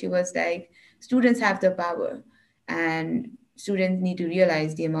episode, where she was like, students have the power, and students need to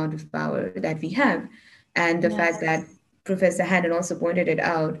realize the amount of power that we have. And the fact that Professor Hannon also pointed it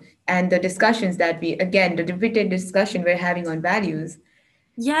out, and the discussions that the repeated discussion we're having on values.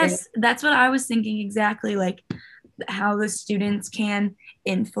 Yes, that's what I was thinking exactly. Like, how the students can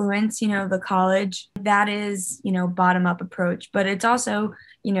influence, the college. That is, bottom up approach. But it's also,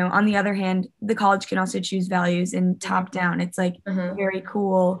 on the other hand, the college can also choose values and top down. It's like a very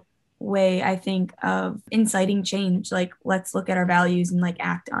cool way, I think, of inciting change. Like, let's look at our values and like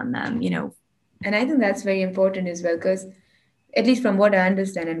act on them. And I think that's very important as well, because at least from what I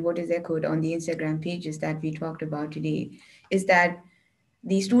understand and what is echoed on the Instagram pages that we talked about today, is that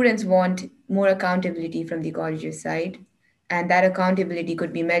the students want more accountability from the college's side. And that accountability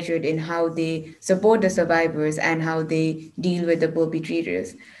could be measured in how they support the survivors and how they deal with the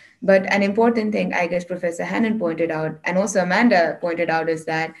perpetrators. But an important thing, I guess, Professor Hannon pointed out, and also Amanda pointed out, is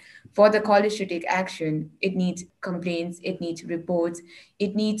that for the college to take action, it needs complaints, it needs reports,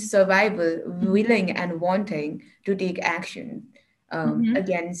 it needs survival, willing and wanting to take action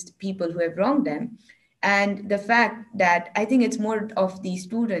against people who have wronged them. And the fact that I think it's more of the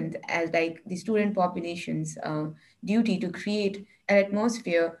student, as like the student population's duty to create an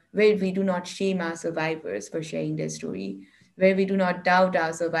atmosphere where we do not shame our survivors for sharing their story, where we do not doubt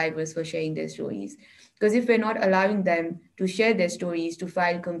our survivors for sharing their stories. Because if we're not allowing them to share their stories, to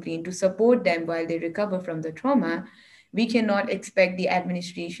file complaint, to support them while they recover from the trauma, we cannot expect the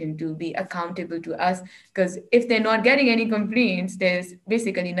administration to be accountable to us, because if they're not getting any complaints, there's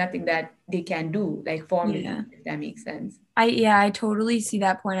basically nothing that they can do, like formally, if that makes sense. I totally see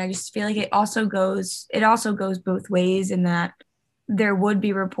that point. I just feel like it also goes both ways, in that there would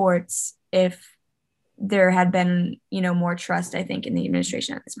be reports if there had been, more trust, I think, in the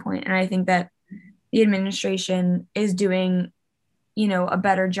administration at this point. And I think that the administration is doing, a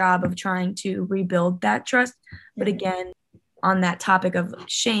better job of trying to rebuild that trust. But again, on that topic of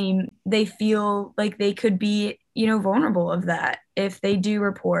shame, they feel like they could be, vulnerable of that if they do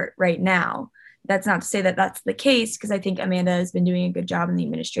report right now. That's not to say that that's the case, because I think Amanda has been doing a good job and the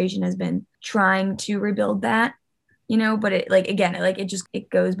administration has been trying to rebuild that, but it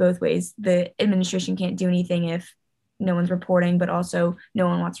goes both ways. The administration can't do anything if no one's reporting, but also no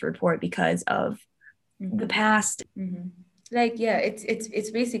one wants to report because of the past. Like, yeah,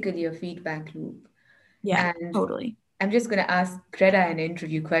 it's basically a feedback loop. Yeah, and totally. I'm just going to ask Greta an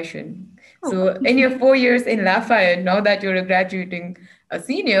interview question. So, in your 4 years in Lafayette, now that you're a graduating a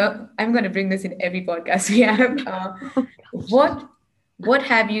senior, I'm going to bring this in every podcast we have. What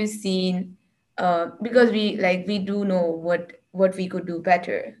have you seen? Because we do know what we could do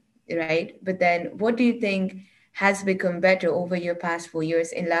better, right? But then, what do you think has become better over your past 4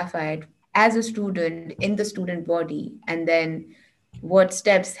 years in Lafayette as a student in the student body, and then what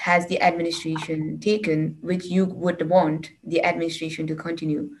steps has the administration taken which you would want the administration to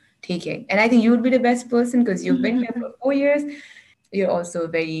continue taking? And I think you would be the best person because you've been here for 4 years. You're also a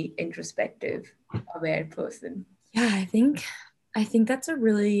very introspective, aware person. Yeah, I think that's a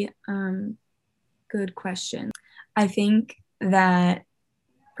really good question. I think that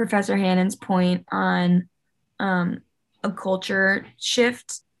Professor Hannon's point on a culture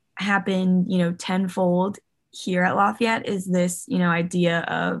shift happened, tenfold here at Lafayette, is this, idea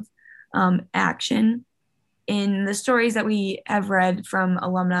of action. In the stories that we have read from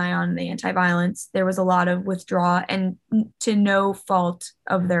alumni on the anti-violence, there was a lot of withdrawal, and to no fault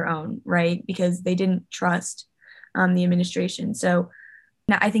of their own, right? Because they didn't trust the administration. So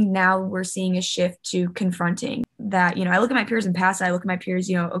I think now we're seeing a shift to confronting that. I look at my peers in PASA, I look at my peers,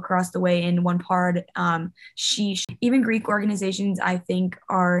 across the way in one part, even Greek organizations, I think,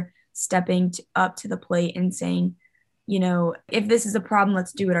 are stepping up to the plate and saying, if this is a problem,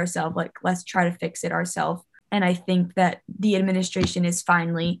 let's do it ourselves. Like, let's try to fix it ourselves. And I think that the administration is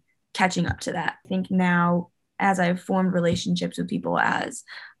finally catching up to that. I think now, as I've formed relationships with people, as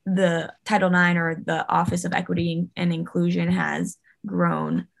the Title IX or the Office of Equity and Inclusion has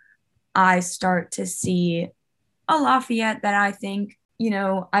grown, I start to see a Lafayette that I think,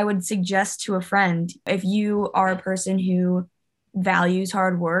 I would suggest to a friend. If you are a person who values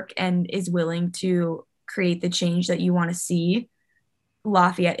hard work and is willing to create the change that you want to see,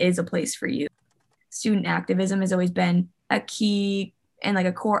 Lafayette is a place for you. Student activism has always been a key and like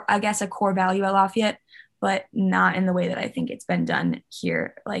a core value at Lafayette, but not in the way that I think it's been done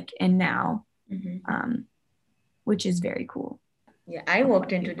here, like and now, which is very cool. Yeah, I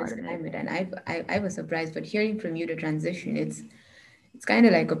walked into this climate and I was surprised, but hearing from you the transition, it's kind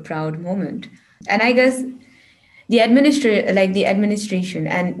of like a proud moment. And I guess the administration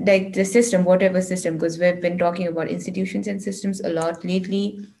and like the system, whatever system, because we've been talking about institutions and systems a lot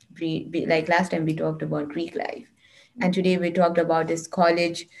lately. Like last time we talked about Greek life, and today we talked about this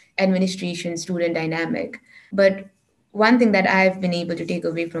college administration student dynamic. But one thing that I've been able to take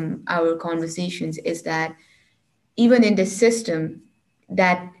away from our conversations is that even in this system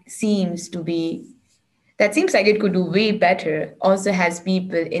that seems like it could do way better, also has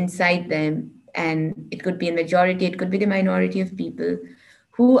people inside them, and it could be a majority, it could be the minority of people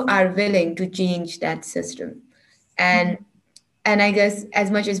who are willing to change that system. And I guess as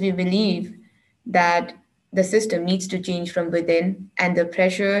much as we believe that the system needs to change from within and the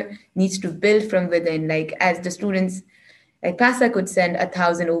pressure needs to build from within, like as the students, like PASA could send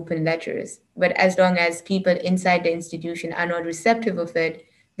 1,000 open letters, but as long as people inside the institution are not receptive of it,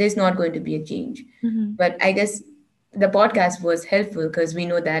 there's not going to be a change. But I guess the podcast was helpful because we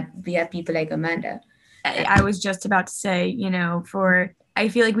know that we have people like Amanda. I was just about to say, I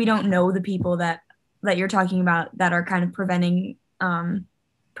feel like we don't know the people that you're talking about that are kind of preventing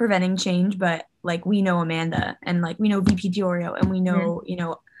change, but like we know Amanda and like we know VP Diorio and we know,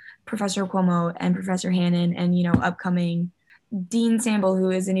 Professor Cuomo and Professor Hanan and, upcoming Dean Sample, who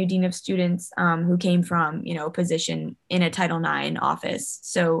is a new Dean of Students, who came from, a position in a Title IX office.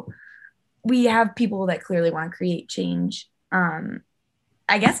 So we have people that clearly want to create change.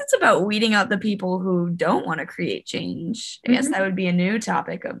 I guess it's about weeding out the people who don't want to create change. I guess that would be a new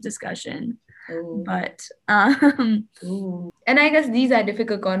topic of discussion. Ooh. But and I guess these are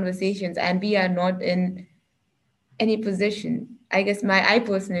difficult conversations and we are not in any position. I guess I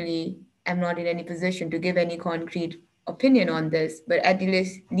personally am not in any position to give any concrete opinion on this, but at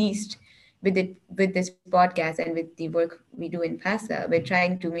least with this podcast and with the work we do in PASA, we're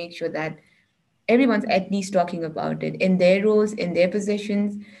trying to make sure that everyone's at least talking about it in their roles, in their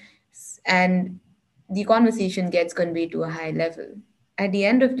positions, and the conversation gets conveyed to a high level. At the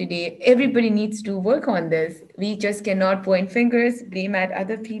end of the day, everybody needs to work on this. We just cannot point fingers, blame at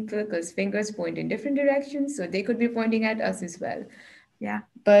other people because fingers point in different directions. So they could be pointing at us as well. Yeah.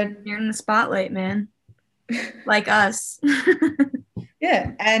 But you're in the spotlight, man. Like us.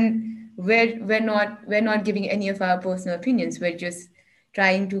 Yeah. And we're not giving any of our personal opinions. We're just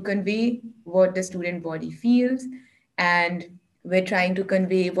trying to convey what the student body feels, and we're trying to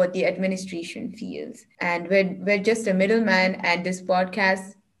convey what the administration feels. And we're just a middleman, and this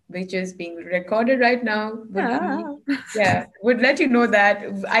podcast, which is being recorded right now, would let you know that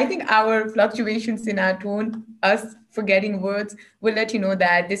I think our fluctuations in our tone, us forgetting words, will let you know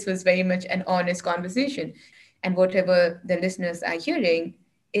that this was very much an honest conversation. And whatever the listeners are hearing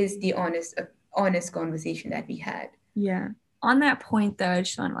is the honest conversation that we had. Yeah. On that point, though, I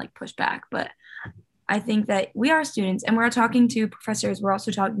just want to push back, but I think that we are students and we're talking to professors. We're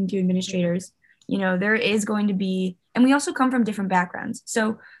also talking to administrators. There is going to be, and we also come from different backgrounds.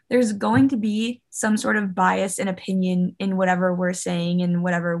 So there's going to be some sort of bias and opinion in whatever we're saying and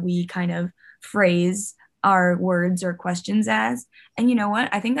whatever we kind of phrase our words or questions as. And you know what?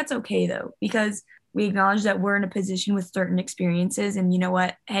 I think that's okay, though, because we acknowledge that we're in a position with certain experiences. And you know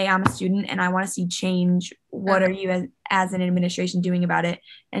what? Hey, I'm a student and I want to see change. What are you as an administration doing about it?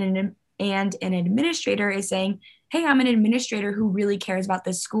 And an administrator is saying, hey, I'm an administrator who really cares about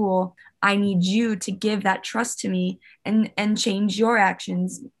this school. I need you to give that trust to me and change your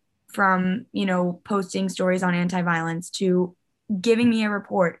actions from, posting stories on anti-violence to giving me a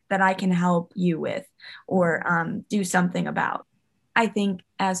report that I can help you with or do something about. I think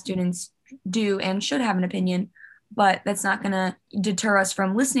as students do and should have an opinion, but that's not going to deter us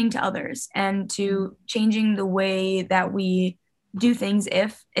from listening to others and to changing the way that we do things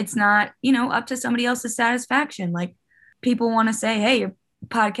if it's not, up to somebody else's satisfaction. Like people want to say, hey, your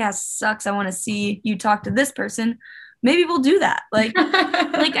podcast sucks. I want to see you talk to this person. maybe we'll do that. Like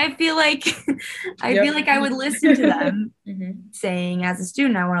I feel like I would listen to them saying, as a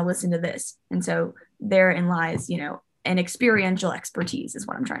student, I want to listen to this. And so therein lies, an experiential expertise is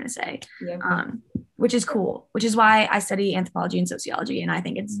what I'm trying to say. Which is cool, which is why I study anthropology and sociology, and I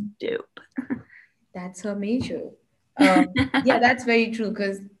think it's dope. That's her major. Yeah, that's very true,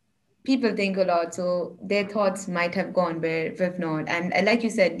 because people think a lot, so their thoughts might have gone where we've not. And like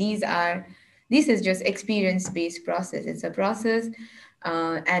you said, this is just experience-based process. It's a process,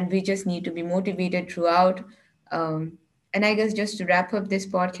 and we just need to be motivated throughout. And I guess just to wrap up this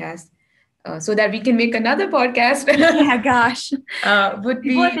podcast, so that we can make another podcast. Yeah, gosh. Would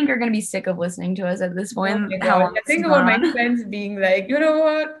People, be, I think, are going to be sick of listening to us at this point. oh my God. I think about my friends being like, you know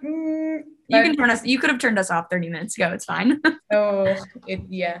what? You could have turned us off 30 minutes ago. It's fine.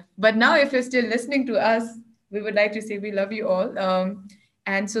 Yeah. But now, if you're still listening to us, we would like to say we love you all.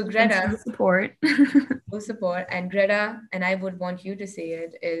 And so Greta, thanks for the support. full support. And Greta, and I would want you to say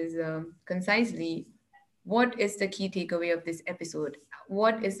it, is concisely, what is the key takeaway of this episode?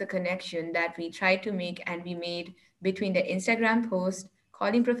 What is the connection that we tried to make and we made between the Instagram post,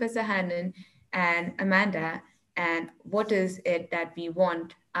 calling Professor Hanan and Amanda, and what is it that we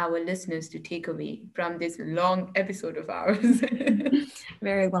want our listeners to take away from this long episode of ours?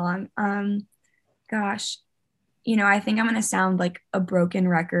 Very long. Gosh, I think I'm going to sound like a broken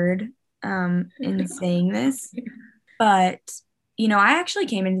record in saying this, but I actually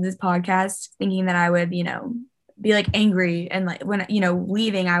came into this podcast thinking that I would, be like angry, and like when,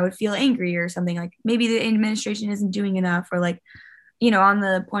 leaving, I would feel angry or something, like maybe the administration isn't doing enough, or like, on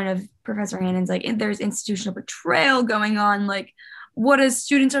the point of Professor Hanan's, like, there's institutional betrayal going on, like, what as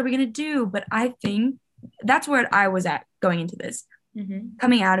students are we going to do? But I think that's where I was at going into this.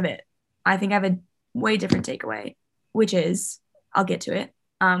 Coming out of it, I think I have a way different takeaway, which is, I'll get to it.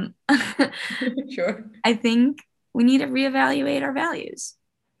 Sure. I think we need to reevaluate our values,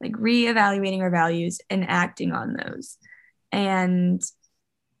 like reevaluating our values and acting on those. And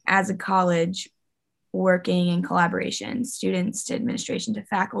as a college, working in collaboration, students to administration to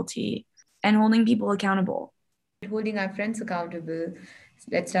faculty, and holding people accountable. Holding our friends accountable.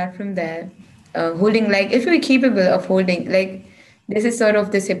 Let's start from there. Holding, like, if we're capable of holding, like, this is sort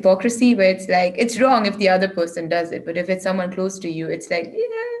of this hypocrisy where it's like, it's wrong if the other person does it, but if it's someone close to you, it's like,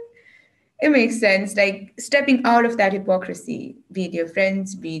 it makes sense. Like, stepping out of that hypocrisy, be it your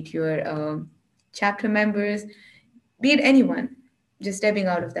friends, be it your chapter members, be it anyone, just stepping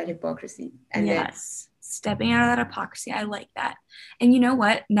out of that hypocrisy. And yes, stepping out of that hypocrisy. I like that. And you know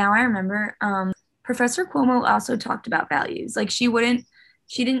what? Now I remember Professor Cuomo also talked about values. Like, she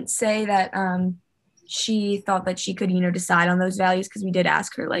didn't say that she thought that she could, decide on those values, because we did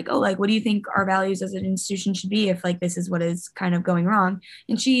ask her, like, oh, like, what do you think our values as an institution should be if, like, this is what is kind of going wrong?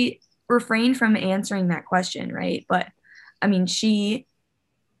 And she refrained from answering that question, right? But I mean, she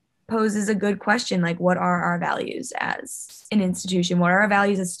poses a good question, like, what are our values as an institution? What are our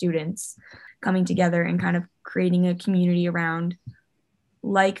values as students, coming together and kind of creating a community around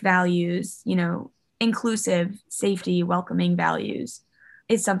like values, inclusive, safety, welcoming values,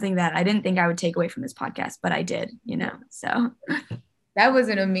 is something that I didn't think I would take away from this podcast, but I did, so. That was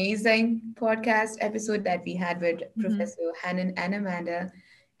an amazing podcast episode that we had with Professor Hanan and Amanda,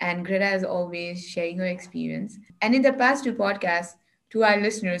 and Greta, as always, sharing her experience. And in the past two podcasts, to our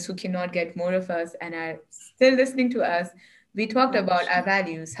listeners who cannot get more of us and are still listening to us, we talked about our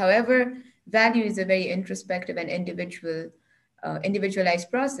values. However, value is a very introspective and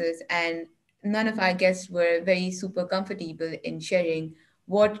individualized process, and none of our guests were very super comfortable in sharing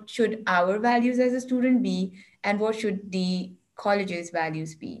what should our values as a student be and what should the college's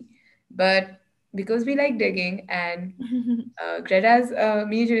values be. But because we like digging, and Greta's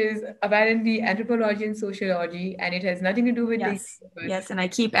major is apparently anthropology and sociology, and it has nothing to do with Yes, and I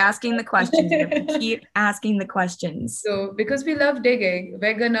keep asking the questions. Keep asking the questions. So because we love digging,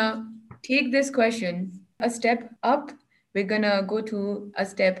 we're gonna take this question a step up. We're gonna go to a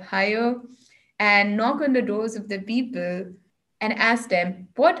step higher and knock on the doors of the people and ask them,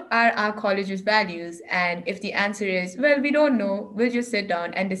 what are our college's values? And if the answer is, well, we don't know, we'll just sit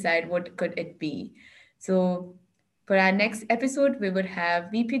down and decide what could it be. So for our next episode, we would have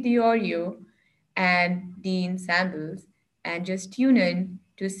VP Diorio and Dean Sambles, and just tune in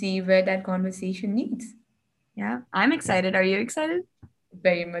to see where that conversation leads. Yeah, I'm excited. Are you excited?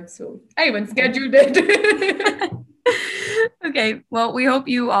 Very much so. I even scheduled it. Okay, well, we hope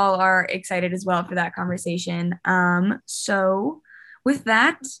you all are excited as well for that conversation. So with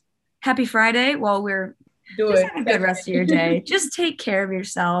that, happy Friday. Well, have a good rest of your day. Just take care of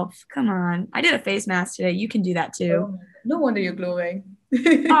yourself. Come on. I did a face mask today. You can do that too. No wonder you're glowing.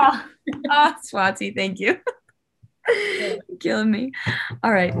 Oh, Swati, thank you. Killing me.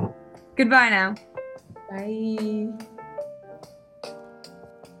 All right. Goodbye now. Bye.